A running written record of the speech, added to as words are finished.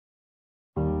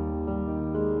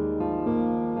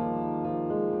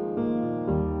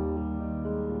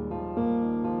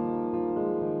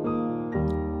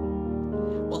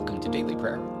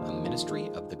Prayer, a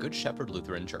ministry of the Good Shepherd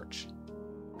Lutheran Church.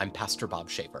 I'm Pastor Bob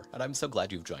Schaefer, and I'm so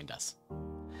glad you've joined us.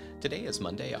 Today is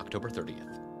Monday, October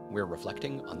 30th. We're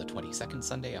reflecting on the 22nd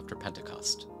Sunday after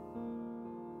Pentecost.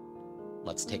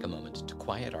 Let's take a moment to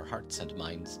quiet our hearts and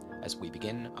minds as we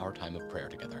begin our time of prayer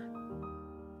together.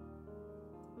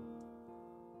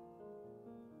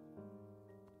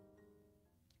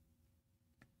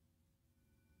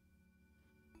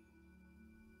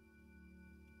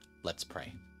 Let's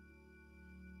pray.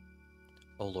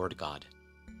 O Lord God,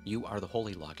 you are the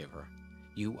holy lawgiver.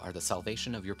 You are the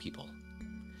salvation of your people.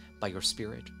 By your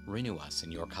Spirit, renew us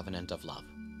in your covenant of love,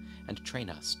 and train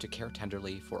us to care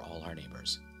tenderly for all our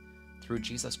neighbors. Through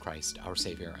Jesus Christ, our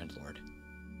Savior and Lord.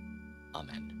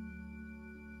 Amen.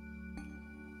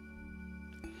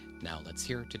 Now let's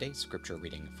hear today's scripture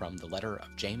reading from the letter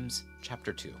of James,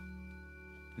 chapter 2.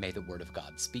 May the word of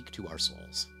God speak to our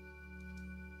souls.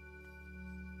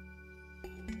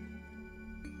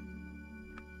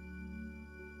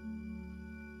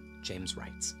 James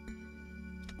writes,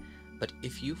 "But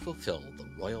if you fulfill the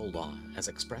royal law as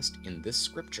expressed in this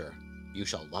scripture, you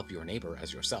shall love your neighbor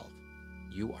as yourself,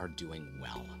 you are doing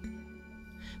well.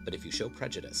 But if you show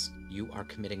prejudice, you are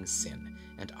committing sin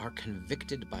and are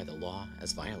convicted by the law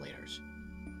as violators.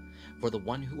 For the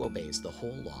one who obeys the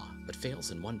whole law but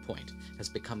fails in one point has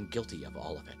become guilty of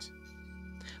all of it.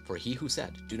 For he who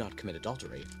said, 'Do not commit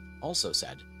adultery,' also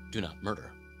said, 'Do not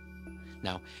murder.'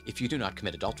 Now, if you do not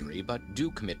commit adultery, but do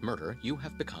commit murder, you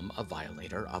have become a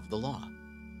violator of the law.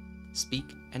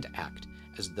 Speak and act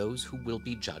as those who will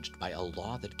be judged by a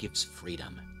law that gives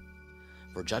freedom.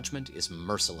 For judgment is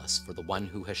merciless for the one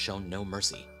who has shown no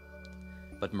mercy,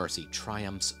 but mercy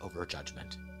triumphs over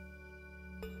judgment."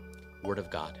 Word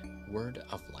of God, word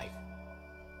of life.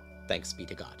 Thanks be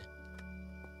to God.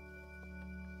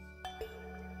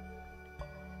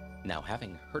 Now,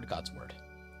 having heard God's word,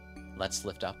 let's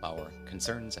lift up our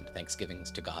concerns and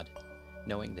thanksgivings to God,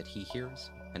 knowing that He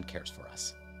hears and cares for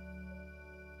us.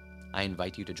 I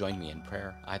invite you to join me in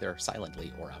prayer, either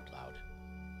silently or out loud.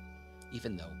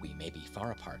 Even though we may be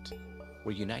far apart,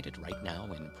 we're united right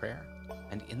now in prayer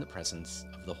and in the presence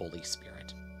of the Holy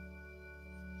Spirit.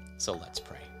 So let's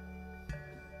pray.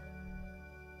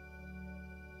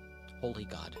 Holy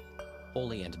God,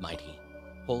 holy and mighty,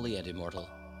 holy and immortal,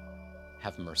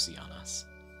 have mercy on us.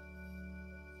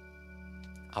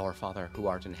 Our Father, who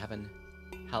art in heaven,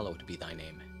 hallowed be thy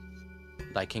name.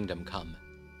 Thy kingdom come,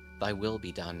 thy will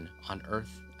be done on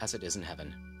earth as it is in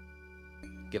heaven.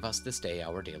 Give us this day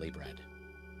our daily bread,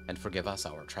 and forgive us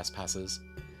our trespasses,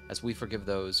 as we forgive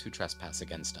those who trespass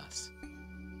against us.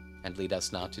 And lead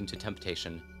us not into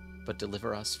temptation, but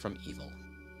deliver us from evil.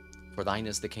 For thine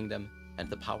is the kingdom, and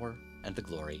the power, and the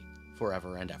glory,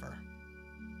 forever and ever.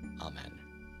 Amen.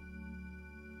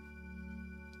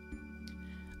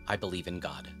 I believe in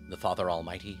God, the Father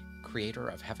Almighty, creator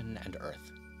of heaven and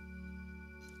earth.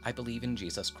 I believe in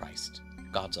Jesus Christ,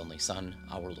 God's only Son,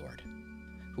 our Lord,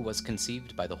 who was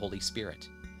conceived by the Holy Spirit,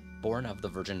 born of the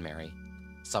Virgin Mary,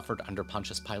 suffered under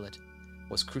Pontius Pilate,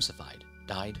 was crucified,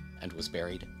 died, and was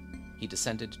buried. He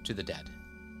descended to the dead.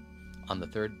 On the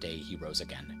third day he rose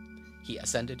again. He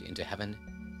ascended into heaven.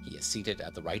 He is seated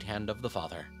at the right hand of the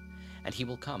Father, and he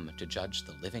will come to judge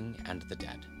the living and the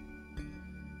dead.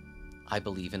 I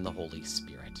believe in the Holy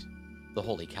Spirit, the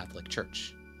Holy Catholic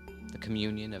Church, the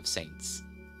communion of saints,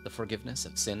 the forgiveness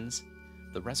of sins,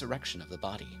 the resurrection of the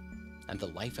body, and the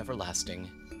life everlasting.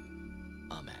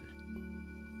 Amen.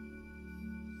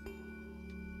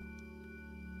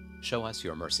 Show us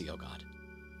your mercy, O God,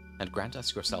 and grant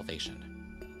us your salvation.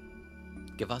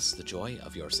 Give us the joy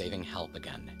of your saving help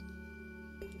again,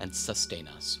 and sustain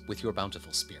us with your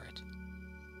bountiful Spirit.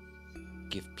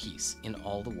 Give peace in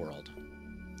all the world,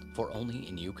 for only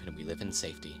in you can we live in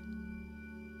safety.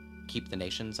 Keep the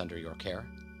nations under your care,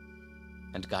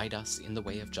 and guide us in the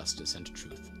way of justice and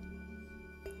truth.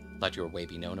 Let your way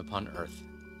be known upon earth,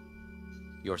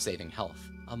 your saving health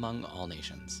among all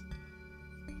nations.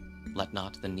 Let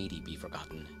not the needy be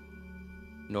forgotten,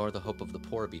 nor the hope of the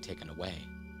poor be taken away.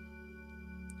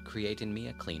 Create in me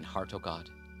a clean heart, O God,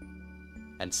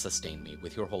 and sustain me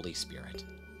with your Holy Spirit.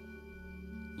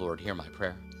 Lord, hear my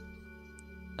prayer,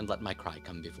 and let my cry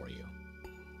come before you.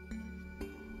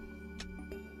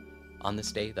 On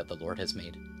this day that the Lord has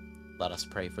made, let us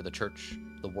pray for the Church,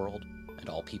 the world, and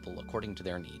all people according to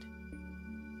their need.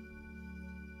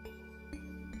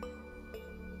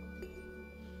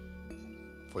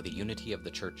 For the unity of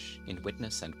the Church in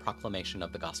witness and proclamation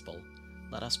of the gospel,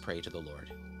 let us pray to the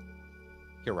Lord.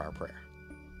 Hear our prayer.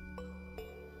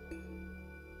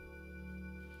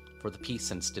 For the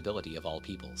peace and stability of all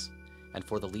peoples, and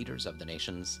for the leaders of the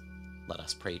nations, let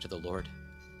us pray to the Lord.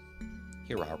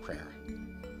 hear our prayer.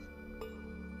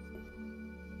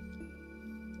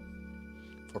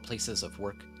 For places of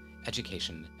work,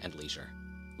 education, and leisure,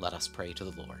 let us pray to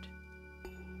the Lord.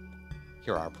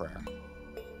 Hear our prayer.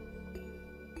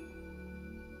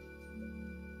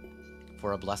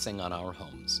 For a blessing on our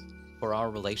homes, for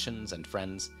our relations and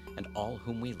friends, and all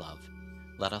whom we love,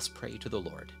 let us pray to the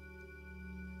Lord.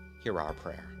 Hear our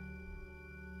prayer.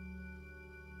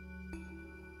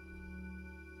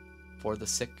 For the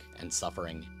sick and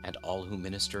suffering, and all who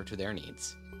minister to their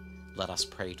needs, let us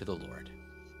pray to the Lord.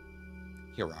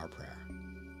 Hear our prayer.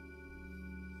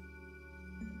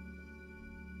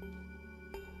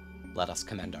 Let us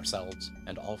commend ourselves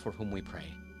and all for whom we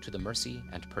pray to the mercy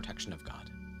and protection of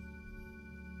God.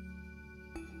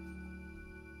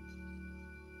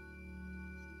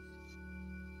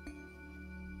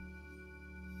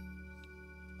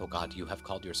 O God, you have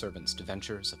called your servants to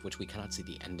ventures of which we cannot see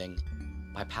the ending,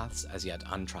 by paths as yet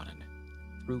untrodden,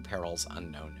 through perils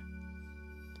unknown.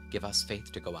 Give us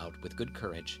faith to go out with good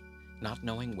courage, not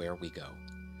knowing where we go,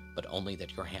 but only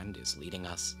that your hand is leading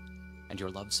us and your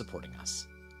love supporting us.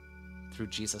 Through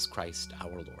Jesus Christ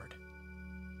our Lord.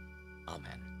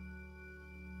 Amen.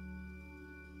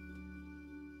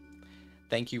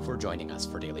 Thank you for joining us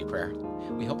for daily prayer.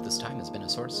 We hope this time has been a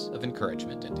source of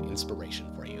encouragement and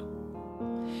inspiration for you.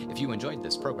 If you enjoyed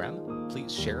this program,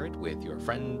 please share it with your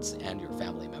friends and your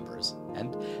family members,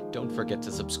 and don't forget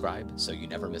to subscribe so you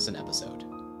never miss an episode.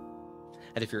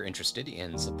 And if you're interested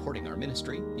in supporting our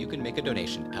ministry, you can make a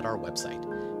donation at our website,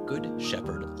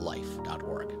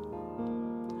 goodshepherdlife.org.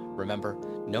 Remember,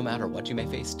 no matter what you may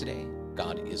face today,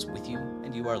 God is with you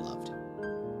and you are loved.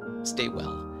 Stay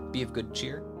well, be of good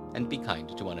cheer, and be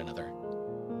kind to one another.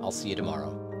 I'll see you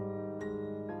tomorrow.